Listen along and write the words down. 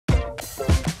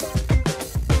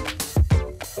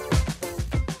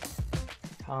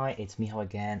Hi, it's Michał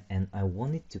again, and I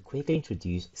wanted to quickly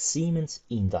introduce Siemens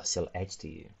Industrial Edge to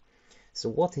you. So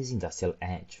what is Industrial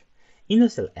Edge?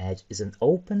 Industrial Edge is an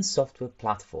open software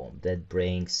platform that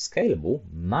brings scalable,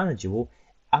 manageable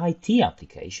IT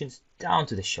applications down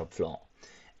to the shop floor.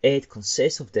 It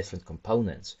consists of different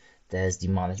components. There's the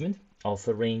management,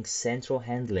 offering central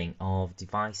handling of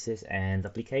devices and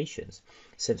applications,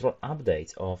 central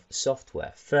updates of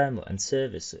software, firmware, and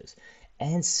services,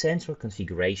 and central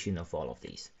configuration of all of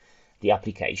these. The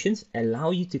applications allow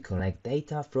you to collect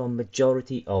data from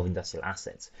majority of industrial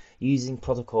assets using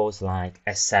protocols like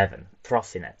S7,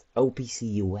 Profinet,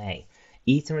 OPC UA,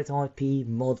 Ethernet IP,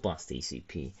 Modbus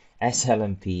TCP,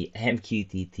 SLMP,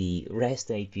 MQTT,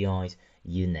 REST APIs,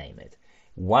 you name it.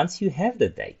 Once you have the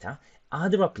data,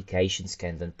 other applications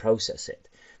can then process it.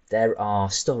 There are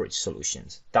storage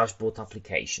solutions, dashboard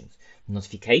applications,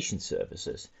 notification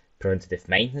services, preventative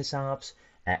maintenance apps,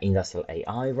 industrial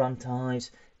AI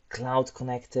runtimes, cloud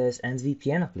connectors, and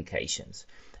VPN applications.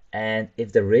 And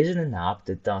if there isn't an app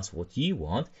that does what you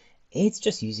want, it's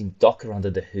just using Docker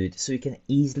under the hood so you can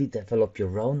easily develop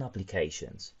your own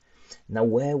applications. Now,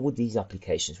 where would these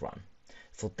applications run?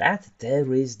 For that,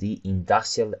 there is the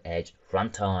Industrial Edge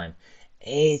Runtime.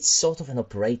 It's sort of an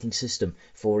operating system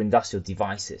for industrial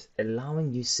devices,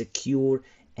 allowing you secure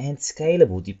and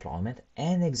scalable deployment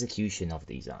and execution of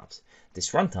these apps.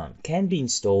 This runtime can be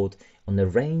installed on a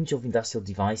range of industrial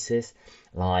devices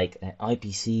like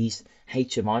IPCs,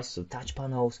 HMIs, so touch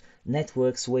panels,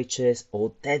 network switches,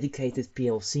 or dedicated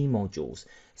PLC modules,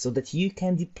 so that you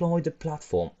can deploy the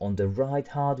platform on the right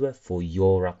hardware for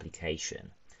your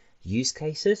application. Use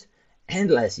cases?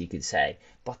 Endless, you could say,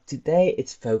 but today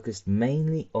it's focused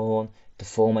mainly on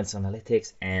performance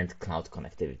analytics and cloud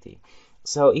connectivity.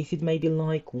 So if it may be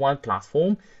like one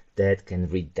platform that can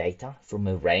read data from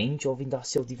a range of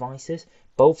industrial devices,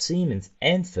 both Siemens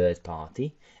and third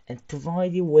party, and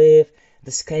provide you with the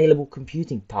scalable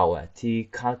computing power to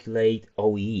calculate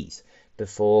OEEs,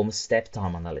 perform step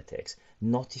time analytics,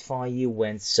 notify you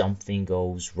when something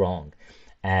goes wrong,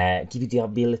 give you the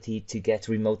ability to get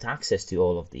remote access to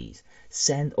all of these,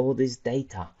 send all this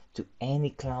data to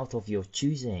any cloud of your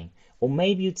choosing, or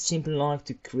maybe you'd simply like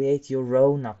to create your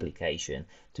own application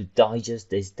to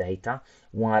digest this data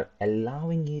while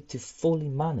allowing you to fully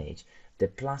manage the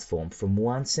platform from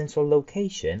one central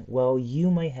location. Well, you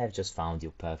may have just found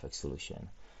your perfect solution.